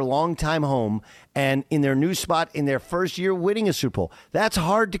out of their longtime home and in their new spot in their first year winning a Super Bowl. That's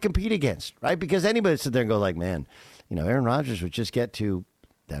hard to compete against, right? Because anybody sit there and go like, man, Aaron Rodgers would just get to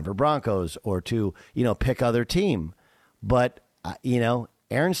Denver Broncos or to, pick other team. But,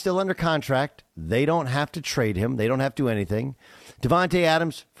 Aaron's still under contract. They don't have to trade him. They don't have to do anything. Davante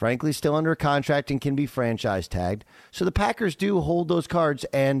Adams, frankly, still under a contract and can be franchise tagged. So the Packers do hold those cards.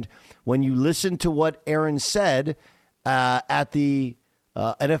 And when you listen to what Aaron said at the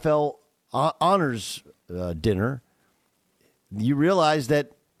NFL Honors dinner, you realize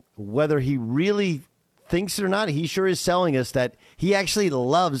that whether he really thinks it or not, he sure is selling us that he actually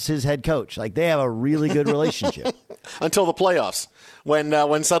loves his head coach. Like they have a really good relationship. Until the playoffs,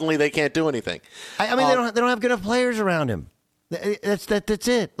 when suddenly they can't do anything. I mean, they don't have good enough players around him. That's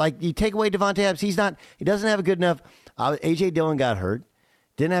it. Like you take away Davante Adams, he doesn't have a good enough. A.J. Dillon got hurt,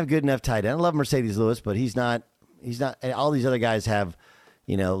 didn't have a good enough tight end. I love Mercedes Lewis, but he's not. All these other guys have,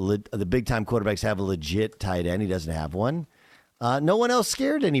 the big time quarterbacks have a legit tight end. He doesn't have one. No one else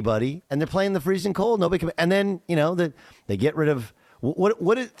scared anybody, and they're playing the freezing cold. Nobody can. And then they get rid of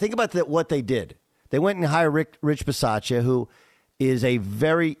think about what they did. They went and hired Rich Bisaccia, who is a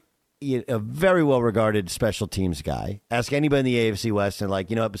very well-regarded special teams guy. Ask anybody in the AFC West, and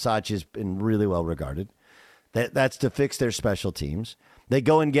Bisaccia's been really well-regarded. That's to fix their special teams. They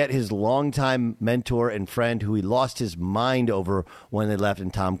go and get his longtime mentor and friend, who he lost his mind over when they left,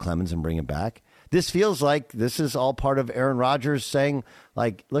 in Tom Clements, and bring him back. This feels like this is all part of Aaron Rodgers saying,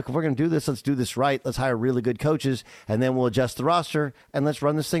 look, if we're going to do this, let's do this right. Let's hire really good coaches, and then we'll adjust the roster, and let's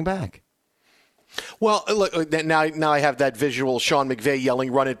run this thing back. Well, look, now I have that visual Sean McVay yelling,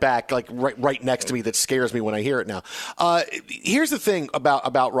 run it back, like right next to me, that scares me when I hear it now. Here's the thing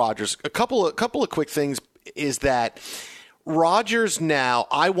about Rodgers. A couple of quick things is that Rodgers now,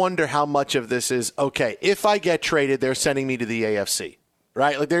 I wonder how much of this is, okay, if I get traded, they're sending me to the AFC.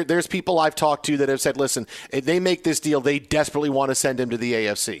 right? Like there's people I've talked to that have said, listen, if they make this deal, they desperately want to send him to the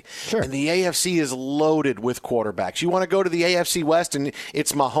AFC. Sure. And the AFC is loaded with quarterbacks. You want to go to the AFC West and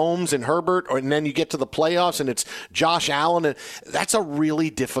it's Mahomes and Herbert, and then you get to the playoffs and it's Josh Allen. And that's a really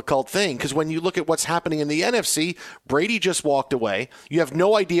difficult thing because when you look at what's happening in the NFC, Brady just walked away. You have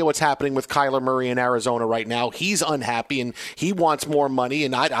no idea what's happening with Kyler Murray in Arizona right now. He's unhappy and he wants more money,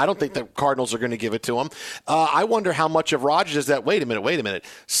 and I don't think the Cardinals are going to give it to him. I wonder how much of Rodgers is that, wait a minute.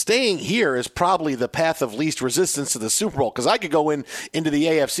 Staying here is probably the path of least resistance to the Super Bowl because I could go into the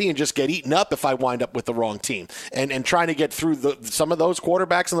AFC and just get eaten up if I wind up with the wrong team. And trying to get through some of those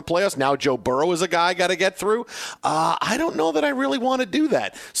quarterbacks in the playoffs. Now Joe Burrow is a guy I got to get through. I don't know that I really want to do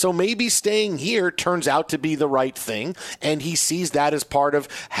that. So maybe staying here turns out to be the right thing, and he sees that as part of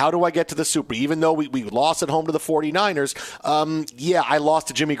how do I get to the Super. Even though we lost at home to the 49ers, I lost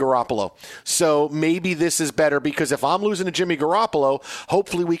to Jimmy Garoppolo. So maybe this is better because if I'm losing to Jimmy Garoppolo,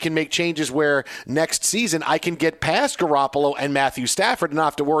 hopefully we can make changes where next season I can get past Garoppolo and Matthew Stafford and not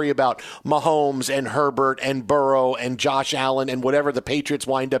have to worry about Mahomes and Herbert and Burrow and Josh Allen and whatever the Patriots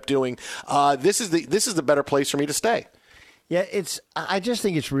wind up doing. This is the better place for me to stay. Yeah, I just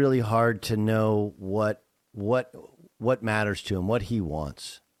think it's really hard to know what matters to him, what he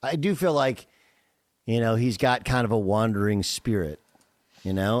wants. I do feel like, he's got kind of a wandering spirit,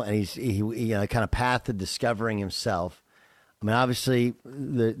 and he's kind of path to discovering himself. I mean, obviously,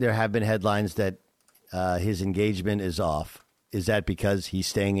 there have been headlines that his engagement is off. Is that because he's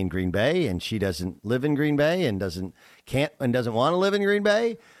staying in Green Bay and she doesn't live in Green Bay and doesn't want to live in Green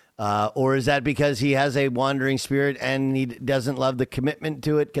Bay? Or is that because he has a wandering spirit and he doesn't love the commitment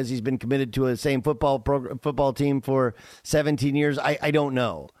to it because he's been committed to the same football team for 17 years? I don't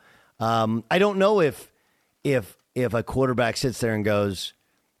know. I don't know if a quarterback sits there and goes,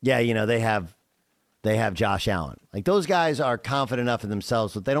 yeah, they have Josh Allen. Like those guys are confident enough in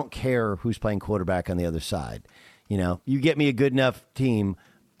themselves that they don't care who's playing quarterback on the other side. You get me a good enough team,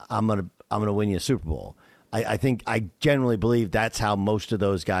 I'm gonna win you a Super Bowl. I generally believe that's how most of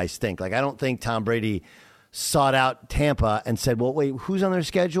those guys think. Like I don't think Tom Brady sought out Tampa and said, well, wait, who's on their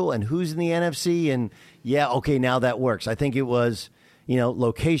schedule and who's in the NFC? And yeah, okay, now that works. I think it was,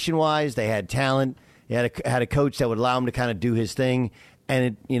 location wise, they had talent. They had a coach that would allow him to kind of do his thing.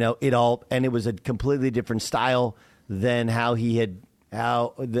 And it was a completely different style than how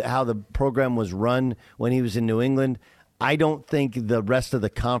the program was run when he was in New England. I don't think the rest of the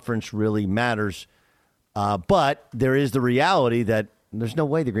conference really matters, but there is the reality that there's no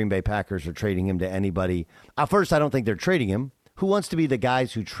way the Green Bay Packers are trading him to anybody. First, I don't think they're trading him. Who wants to be the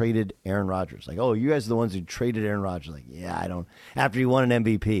guys who traded Aaron Rodgers? Like, oh, you guys are the ones who traded Aaron Rodgers. Like, yeah, I don't. After he won an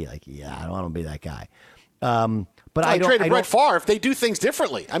MVP, like, yeah, I don't want to be that guy. But I traded Brett Favre. If they do things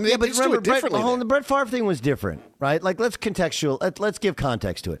differently, I mean, they just do it differently. The Brett Favre thing was different, right? Like, let's give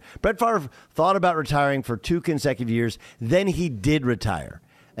context to it. Brett Favre thought about retiring for 2 consecutive years. Then he did retire,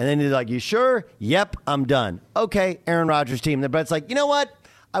 and then he's like, "You sure? Yep, I'm done." Okay, Aaron Rodgers team. Then Brett's like, "You know what?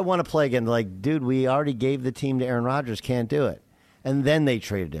 I want to play again." They're like, "Dude, we already gave the team to Aaron Rodgers. Can't do it." And then they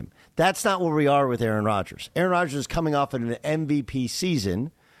traded him. That's not where we are with Aaron Rodgers. Aaron Rodgers is coming off of an MVP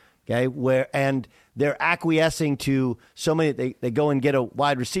season. Okay, and they're acquiescing to so many. They go and get a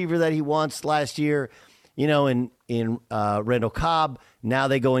wide receiver that he wants last year, in Randall Cobb. Now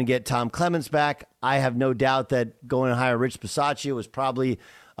they go and get Tom Clements back. I have no doubt that going to hire Rich Bisaccia was probably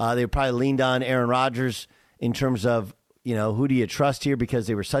they probably leaned on Aaron Rodgers in terms of who do you trust here because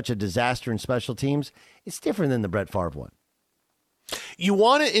they were such a disaster in special teams. It's different than the Brett Favre one. You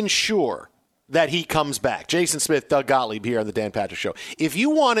want to ensure that he comes back. Jason Smith, Doug Gottlieb here on the Dan Patrick Show. If you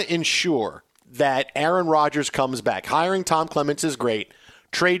want to ensure that Aaron Rodgers comes back, hiring Tom Clements is great.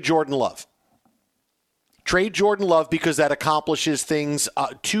 Trade Jordan Love. Trade Jordan Love because that accomplishes things,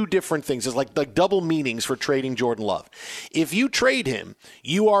 2 different things. It's like double meanings for trading Jordan Love. If you trade him,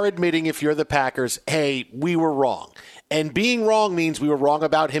 you are admitting, if you're the Packers, hey, we were wrong. And being wrong means we were wrong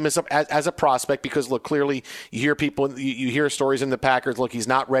about him as a prospect because, look, clearly you hear people, you hear stories in the Packers, look, he's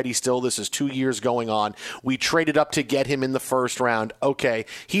not ready still. This is 2 years going on. We traded up to get him in the first round. Okay,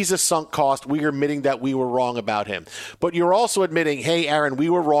 he's a sunk cost. We are admitting that we were wrong about him. But you're also admitting, hey, Aaron, we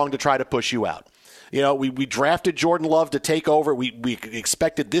were wrong to try to push you out. We drafted Jordan Love to take over. We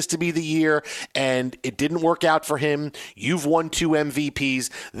expected this to be the year, and it didn't work out for him. You've won 2 MVPs.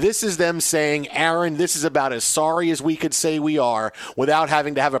 This is them saying, Aaron, this is about as sorry as we could say we are without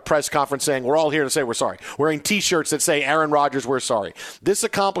having to have a press conference saying, we're all here to say we're sorry. Wearing T-shirts that say, Aaron Rodgers, we're sorry. This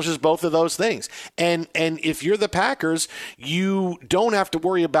accomplishes both of those things. And if you're the Packers, you don't have to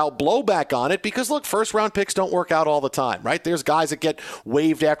worry about blowback on it because, look, first-round picks don't work out all the time, right? There's guys that get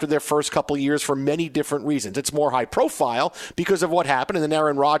waived after their first couple of years for many many different reasons. It's more high profile because of what happened, and then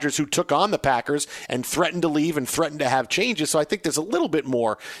Aaron Rodgers, who took on the Packers and threatened to leave and threatened to have changes. So I think there's a little bit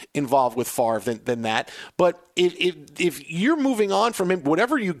more involved with Favre than that. But if you're moving on from him,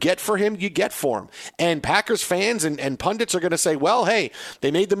 whatever you get for him, you get for him. And Packers fans and pundits are going to say, well, hey,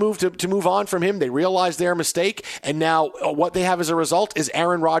 they made the move to move on from him. They realized their mistake. And now what they have as a result is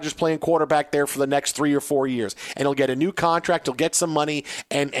Aaron Rodgers playing quarterback there for the next 3 or 4 years. And he'll get a new contract. He'll get some money.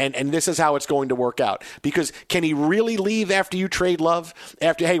 And this is how it's going to work out. Because can he really leave after you trade Love?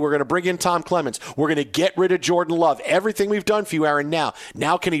 After, hey, we're going to bring in Tom Clements. We're going to get rid of Jordan Love. Everything we've done for you, Aaron, now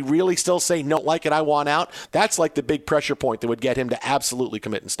can he really still say, no, like it, I want out? That's like the big pressure point that would get him to absolutely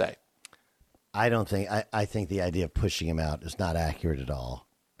commit and stay. I think the idea of pushing him out is not accurate at all.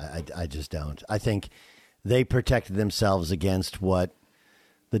 I just don't. I think they protected themselves against what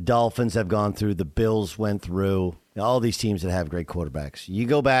the Dolphins have gone through, the Bills went through, all these teams that have great quarterbacks. You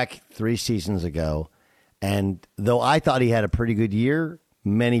go back 3 seasons ago, and though I thought he had a pretty good year,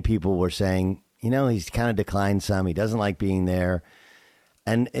 many people were saying, he's kind of declined some. He doesn't like being there.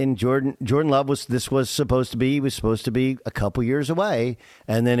 And Jordan Love was supposed to be a couple years away,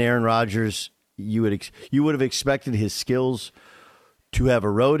 and then Aaron Rodgers, you would have expected his skills to have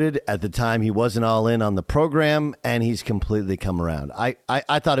eroded. At the time, he wasn't all in on the program, and he's completely come around.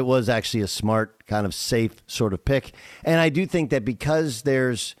 I thought it was actually a smart, kind of safe sort of pick, and I do think that because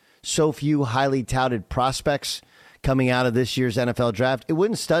there's so few highly touted prospects coming out of this year's NFL draft, it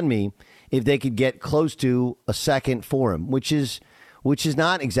wouldn't stun me if they could get close to a second for him, which is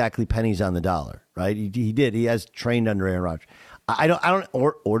not exactly pennies on the dollar, right? He has trained under Aaron Rodgers.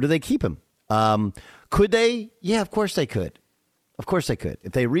 Or do they keep him? Could they? Yeah, of course they could. Of course they could.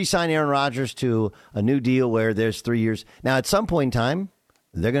 If they re-sign Aaron Rodgers to a new deal where there's 3 years. Now, at some point in time,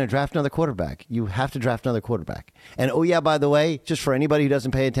 they're going to draft another quarterback. You have to draft another quarterback. And, oh, yeah, by the way, just for anybody who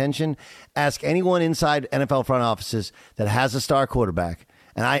doesn't pay attention, ask anyone inside NFL front offices that has a star quarterback.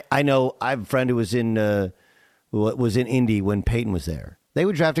 And I know I have a friend who was in Indy when Peyton was there. They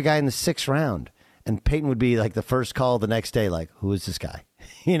would draft a guy in the 6th round, and Peyton would be like the first call the next day, like, who is this guy?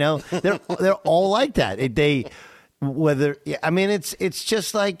 They're all like that. It's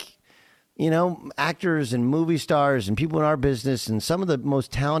just like, actors and movie stars and people in our business, and some of the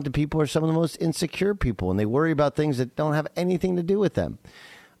most talented people are some of the most insecure people, and they worry about things that don't have anything to do with them.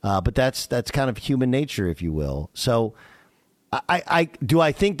 But that's kind of human nature, if you will. So I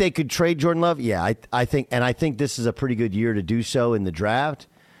think they could trade Jordan Love? Yeah, I think this is a pretty good year to do so in the draft.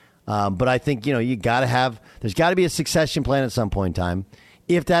 But I think, there's got to be a succession plan at some point in time.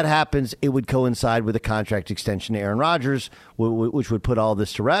 If that happens, it would coincide with a contract extension to Aaron Rodgers, which would put all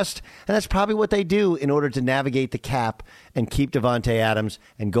this to rest. And that's probably what they do in order to navigate the cap and keep Devontae Adams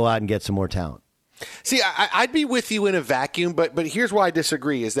and go out and get some more talent. See, I'd be with you in a vacuum, but here's why I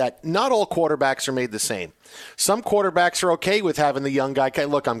disagree, is that not all quarterbacks are made the same. Some quarterbacks are okay with having the young guy,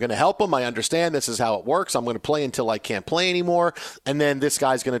 look, I'm going to help him. I understand this is how it works. I'm going to play until I can't play anymore, and then this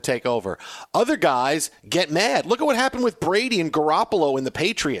guy's going to take over. Other guys get mad. Look at what happened with Brady and Garoppolo in the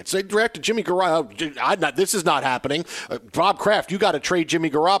Patriots. They drafted Jimmy Garoppolo. This is not happening. Bob Kraft, you got to trade Jimmy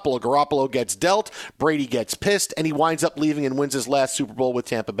Garoppolo. Garoppolo gets dealt. Brady gets pissed, and he winds up leaving and wins his last Super Bowl with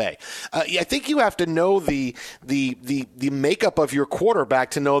Tampa Bay. I think you have to know the makeup of your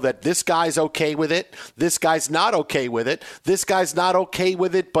quarterback to know that this guy's okay with it. This guy's not okay with it. This guy's not okay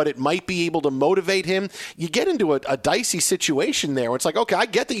with it, but it might be able to motivate him. You get into a dicey situation there. It's like, okay, I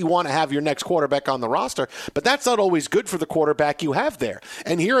get that you want to have your next quarterback on the roster, but that's not always good for the quarterback you have there.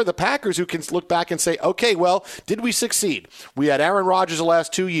 And here are the Packers who can look back and say, okay, well, did we succeed? We had Aaron Rodgers the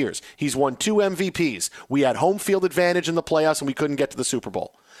last 2 years. He's won 2 MVPs. We had home field advantage in the playoffs, and we couldn't get to the Super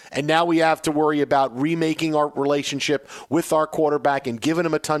Bowl. And now we have to worry about remaking our relationship with our quarterback and giving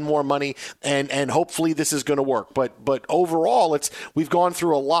him a ton more money, and hopefully this is going to work. But overall, we've gone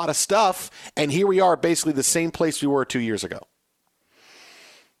through a lot of stuff, and here we are basically the same place we were 2 years ago.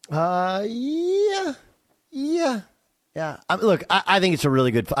 Yeah. Look, I think it's a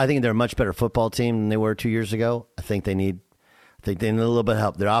really good. I think they're a much better football team than they were 2 years ago. I think they need a little bit of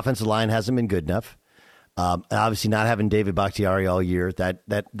help. Their offensive line hasn't been good enough. Obviously, not having David Bakhtiari all year,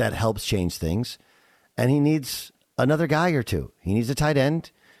 that helps change things. And he needs another guy or two. He needs a tight end.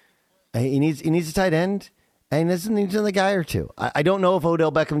 He needs a tight end, and he needs another guy or two. I don't know if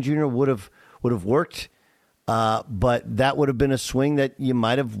Odell Beckham Jr. would have worked, but that would have been a swing that you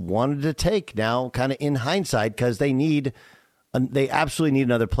might have wanted to take now, kind of in hindsight, because they absolutely need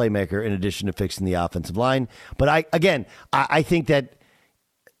another playmaker in addition to fixing the offensive line. But I think that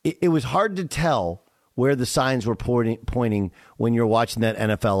it was hard to tell where the signs were pointing when you're watching that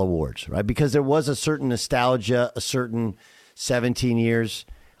NFL awards, right? Because there was a certain nostalgia, a certain 17 years.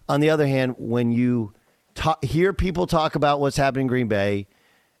 on the other hand, when you hear people talk about what's happening in Green Bay,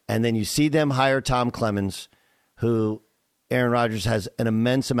 and then you see them hire Tom Clemens, who Aaron Rodgers has an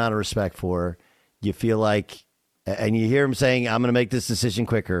immense amount of respect for, you feel like, and you hear him saying, I'm going to make this decision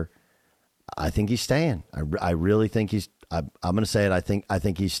quicker. I think he's staying. I really think I'm going to say it. I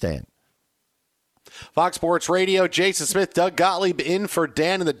think he's staying. Fox Sports Radio, Jason Smith, Doug Gottlieb in for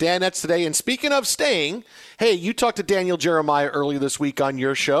Dan and the Danettes today. And speaking of staying, hey, you talked to Daniel Jeremiah earlier this week on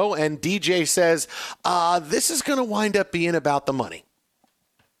your show, and DJ says this is going to wind up being about the money.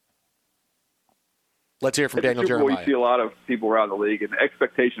 Let's hear from Daniel Jeremiah. We see a lot of people around the league, and the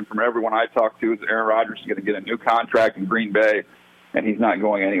expectation from everyone I talk to is that Aaron Rodgers is going to get a new contract in Green Bay, and he's not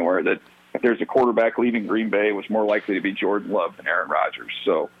going anywhere. That if there's a quarterback leaving Green Bay, it was more likely to be Jordan Love than Aaron Rodgers.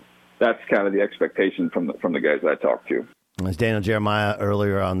 So that's kind of the expectation from the guys I talk to. As Daniel Jeremiah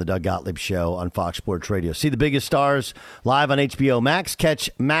earlier on the Doug Gottlieb Show on Fox Sports Radio. See the biggest stars live on HBO Max. Catch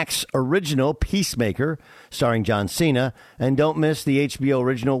Max original Peacemaker, starring John Cena. And don't miss the HBO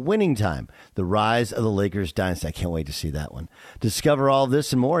original Winning Time, The Rise of the Lakers Dynasty. I can't wait to see that one. Discover all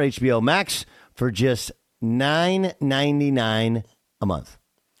this and more, HBO Max, for just $9.99 a month.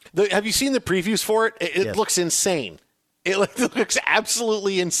 Have you seen the previews for it? It Yes. looks insane. It looks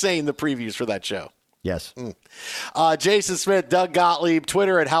absolutely insane, the previews for that show. Yes. Jason Smith, Doug Gottlieb,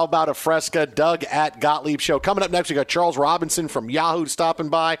 Twitter at How About a Fresca, Doug at Gottlieb Show. Coming up next, we got Charles Robinson from Yahoo stopping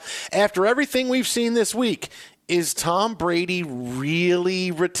by. After everything we've seen this week, is Tom Brady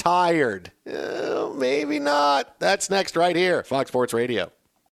really retired? Maybe not. That's next right here, Fox Sports Radio.